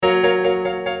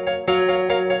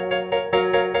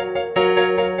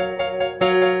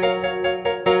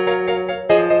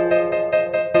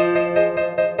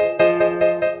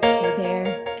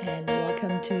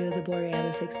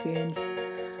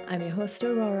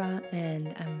Laura,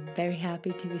 and I'm very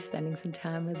happy to be spending some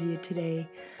time with you today.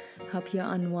 Help you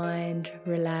unwind,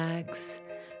 relax,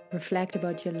 reflect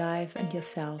about your life and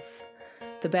yourself.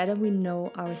 The better we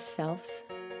know ourselves,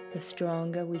 the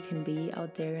stronger we can be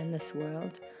out there in this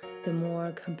world, the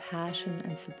more compassion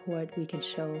and support we can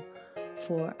show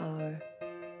for our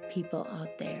people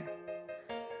out there.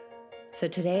 So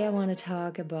today I want to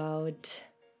talk about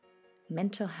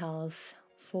mental health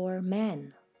for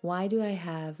men. Why do I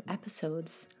have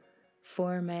episodes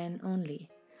for men only?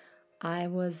 I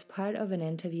was part of an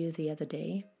interview the other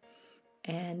day,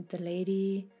 and the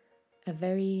lady, a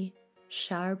very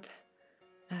sharp,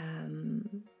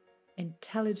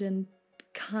 intelligent,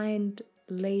 kind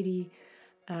lady,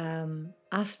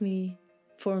 asked me,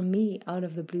 for me, out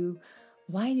of the blue,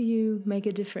 why do you make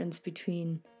a difference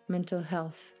between mental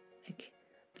health, like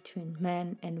between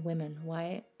men and women?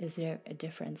 Why is there a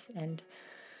difference? And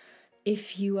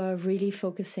if you are really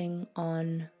focusing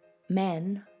on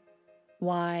men,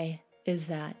 why is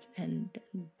that? And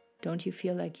don't you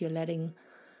feel like you're letting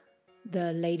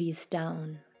the ladies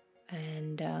down?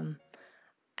 And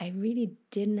I really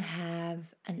didn't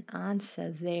have an answer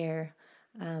there.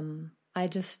 I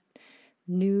just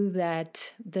knew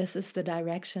that this is the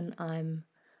direction I'm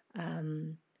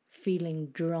feeling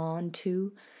drawn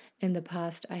to. In the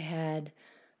past, I had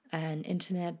an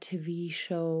internet TV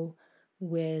show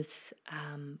with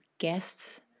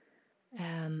guests,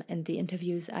 and the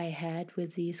interviews I had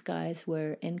with these guys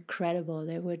were incredible.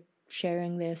 They were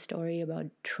sharing their story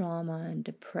about trauma and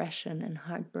depression and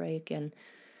heartbreak, and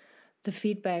the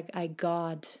feedback I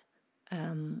got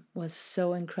was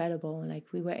so incredible. Like,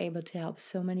 we were able to help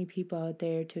so many people out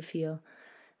there to feel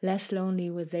less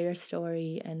lonely with their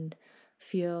story and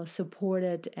feel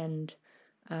supported and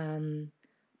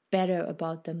better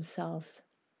about themselves.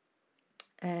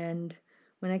 And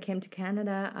when I came to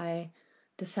Canada, I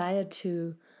decided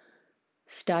to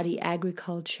study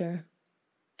agriculture,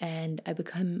 and I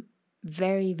became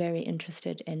very, very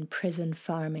interested in prison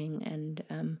farming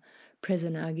and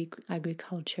prison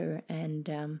agriculture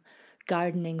and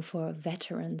gardening for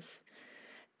veterans.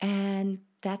 And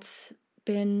that's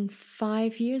been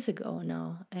 5 years ago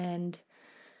now. And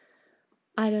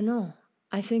I don't know.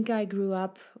 I think I grew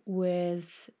up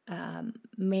with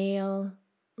male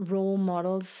role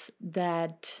models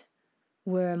that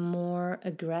were more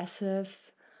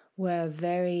aggressive, were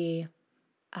very,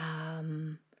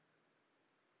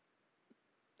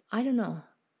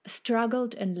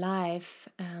 struggled in life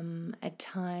at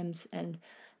times, and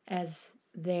as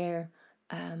their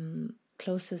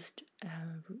closest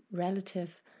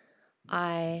relative,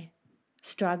 I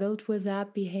struggled with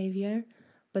that behavior.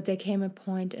 But there came a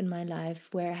point in my life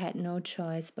where I had no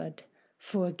choice but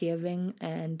forgiving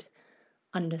and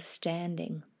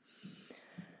understanding.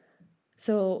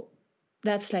 So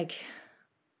that's like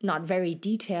not very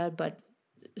detailed, but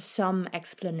some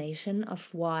explanation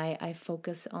of why I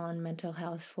focus on mental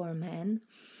health for men.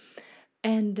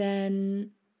 And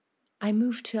then I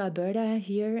moved to Alberta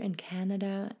here in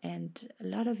Canada, and a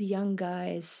lot of young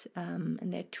guys in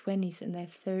their 20s and their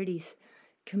 30s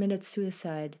committed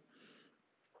suicide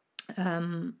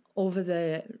over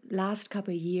the last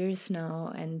couple of years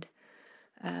now. And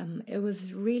it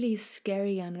was really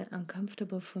scary and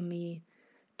uncomfortable for me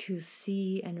to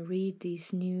see and read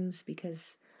these news,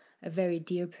 because a very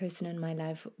dear person in my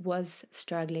life was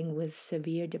struggling with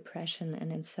severe depression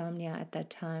and insomnia at that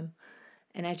time.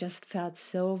 And I just felt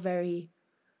so very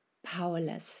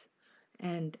powerless,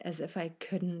 and as if I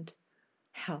couldn't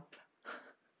help.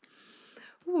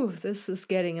 Ooh, this is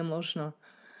getting emotional.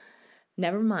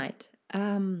 Never mind.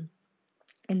 And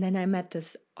then I met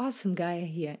this awesome guy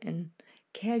here in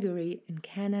Calgary in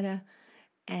Canada,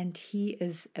 and he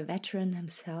is a veteran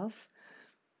himself,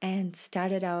 and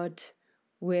started out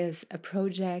with a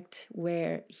project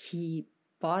where he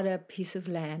bought a piece of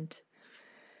land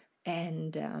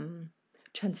and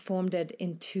transformed it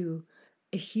into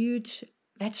a huge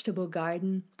vegetable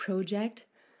garden project.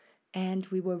 And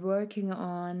we were working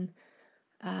on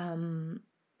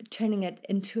turning it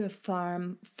into a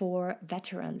farm for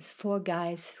veterans, for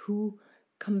guys who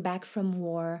come back from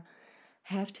war,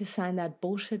 have to sign that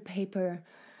bullshit paper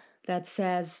that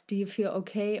says, do you feel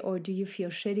okay or do you feel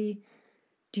shitty?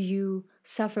 Do you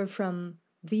suffer from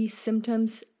these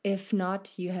symptoms? If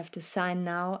not, you have to sign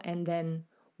now, and then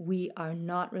we are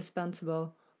not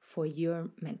responsible for your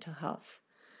mental health.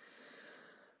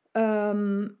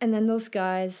 And then those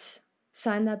guys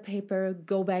sign that paper,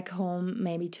 go back home,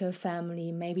 maybe to a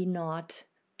family, maybe not,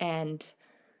 and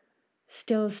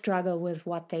still struggle with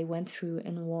what they went through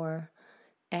in war,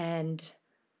 and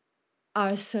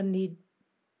are suddenly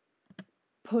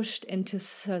pushed into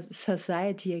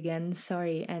society again,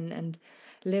 and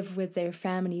live with their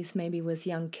families, maybe with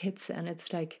young kids, and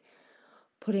it's like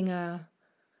putting a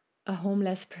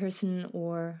homeless person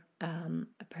or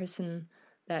a person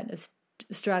that is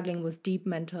struggling with deep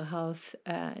mental health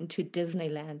into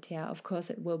Disneyland. Yeah, of course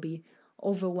it will be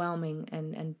overwhelming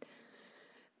and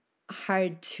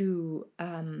hard to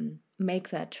make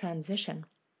that transition.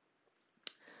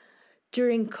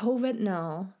 During COVID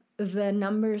now, the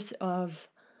numbers of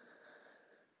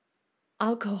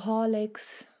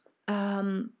alcoholics,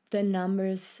 the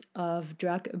numbers of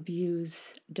drug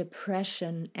abuse,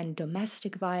 depression, and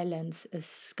domestic violence is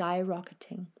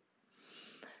skyrocketing.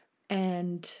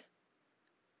 And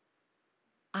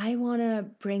I want to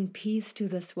bring peace to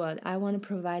this world. I want to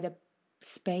provide a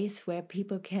space where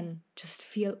people can just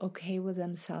feel okay with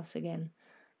themselves again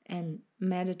and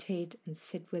meditate and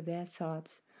sit with their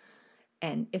thoughts.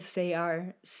 And if they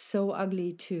are so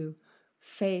ugly to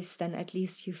face, then at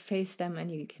least you face them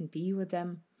and you can be with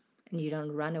them and you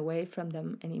don't run away from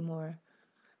them anymore.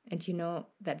 And you know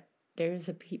that there is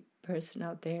a person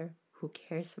out there who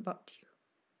cares about you.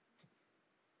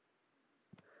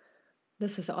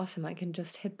 This is awesome. I can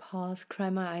just hit pause, cry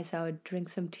my eyes out, drink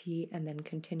some tea, and then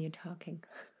continue talking.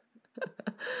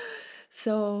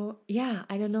 So, yeah,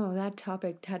 I don't know. That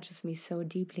topic touches me so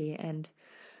deeply. And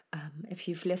if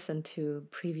you've listened to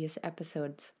previous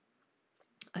episodes,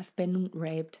 I've been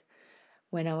raped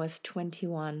when I was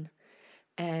 21.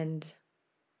 And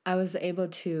I was able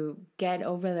to get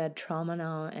over that trauma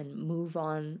now and move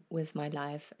on with my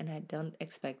life. And I don't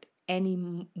expect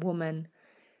any woman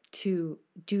to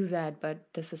do that,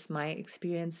 but this is my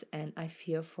experience, and I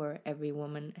feel for every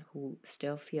woman who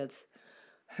still feels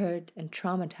hurt and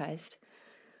traumatized.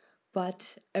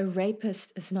 But a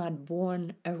rapist is not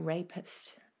born a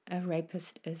rapist. A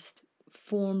rapist is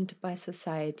formed by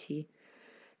society.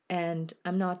 And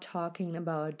I'm not talking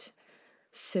about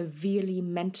severely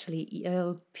mentally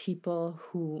ill people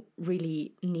who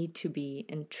really need to be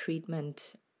in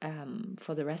treatment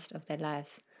for the rest of their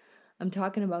lives. I'm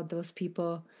talking about those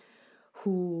people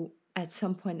who at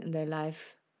some point in their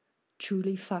life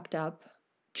truly fucked up,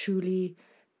 truly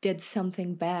did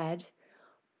something bad,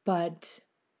 but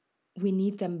we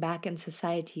need them back in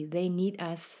society. They need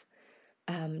us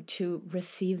to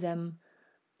receive them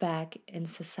back in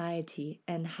society.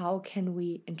 And how can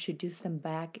we introduce them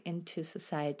back into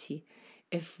society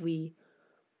if we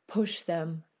push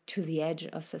them to the edge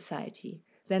of society?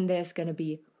 Then there's going to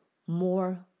be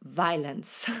more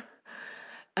violence.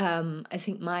 I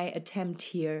think my attempt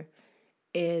here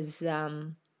is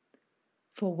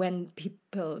for when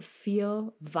people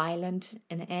feel violent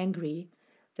and angry,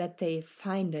 that they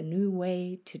find a new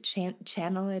way to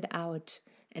channel it out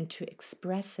and to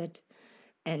express it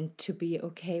and to be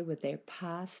okay with their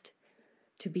past,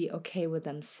 to be okay with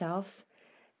themselves,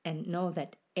 and know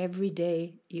that every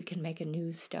day you can make a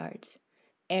new start.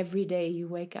 Every day you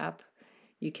wake up,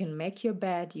 you can make your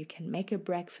bed, you can make a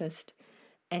breakfast,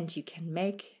 and you can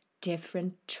make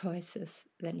different choices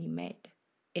than you made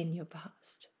in your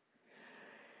past.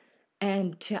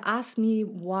 And to ask me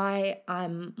why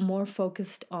I'm more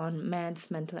focused on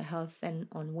men's mental health than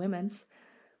on women's,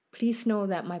 please know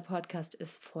that my podcast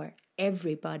is for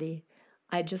everybody.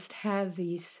 I just have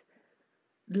these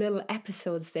little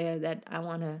episodes there that I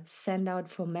want to send out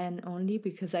for men only,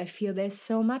 because I feel there's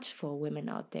so much for women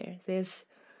out there. There's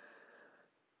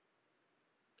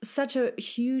such a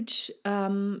huge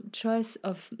choice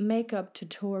of makeup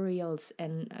tutorials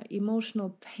and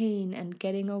emotional pain and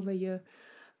getting over your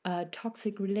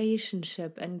toxic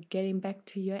relationship and getting back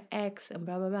to your ex and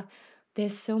blah, blah, blah.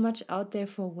 There's so much out there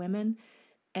for women.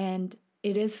 And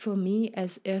it is for me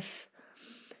as if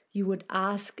you would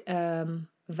ask a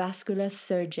vascular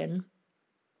surgeon,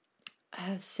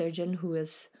 a surgeon who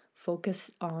is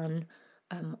focused on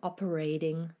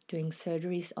operating, doing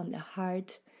surgeries on the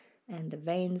heart and the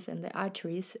veins and the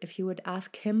arteries, if you would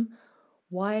ask him,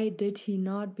 why did he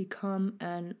not become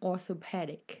an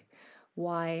orthopedic?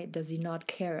 Why does he not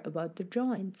care about the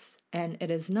joints? And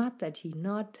it is not that he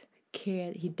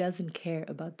doesn't care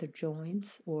about the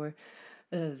joints or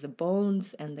the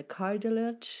bones and the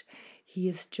cartilage. He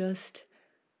is just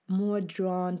more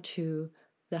drawn to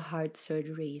the heart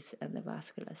surgeries and the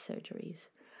vascular surgeries.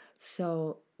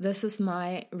 So this is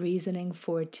my reasoning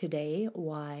for today,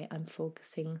 why I'm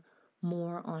focusing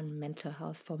more on mental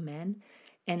health for men.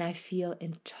 And I feel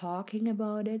in talking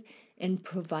about it, in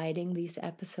providing these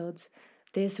episodes,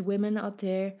 there's women out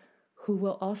there who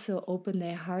will also open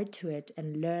their heart to it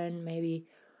and learn maybe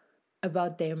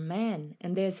about their man.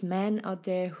 And there's men out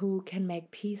there who can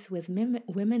make peace with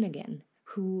women again,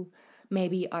 who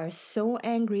maybe are so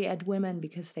angry at women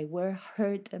because they were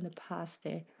hurt in the past,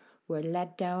 they were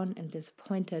let down and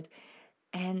disappointed,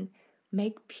 and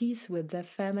make peace with their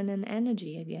feminine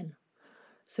energy again.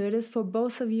 So it is for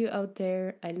both of you out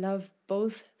there. I love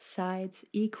both sides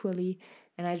equally,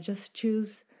 and I just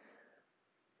choose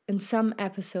in some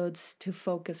episodes to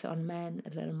focus on men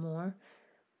a little more.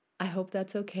 I hope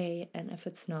that's okay, and if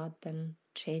it's not, then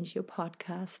change your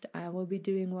podcast. I will be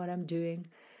doing what I'm doing.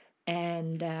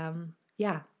 And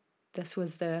this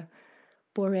was the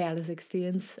Borealis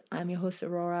experience. I'm your host,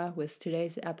 Aurora, with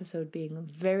today's episode being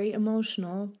very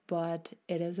emotional, but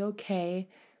it is okay.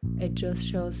 It just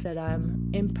shows that I'm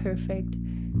imperfect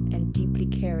and deeply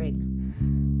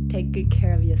caring. Take good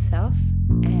care of yourself,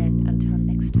 and until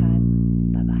next time.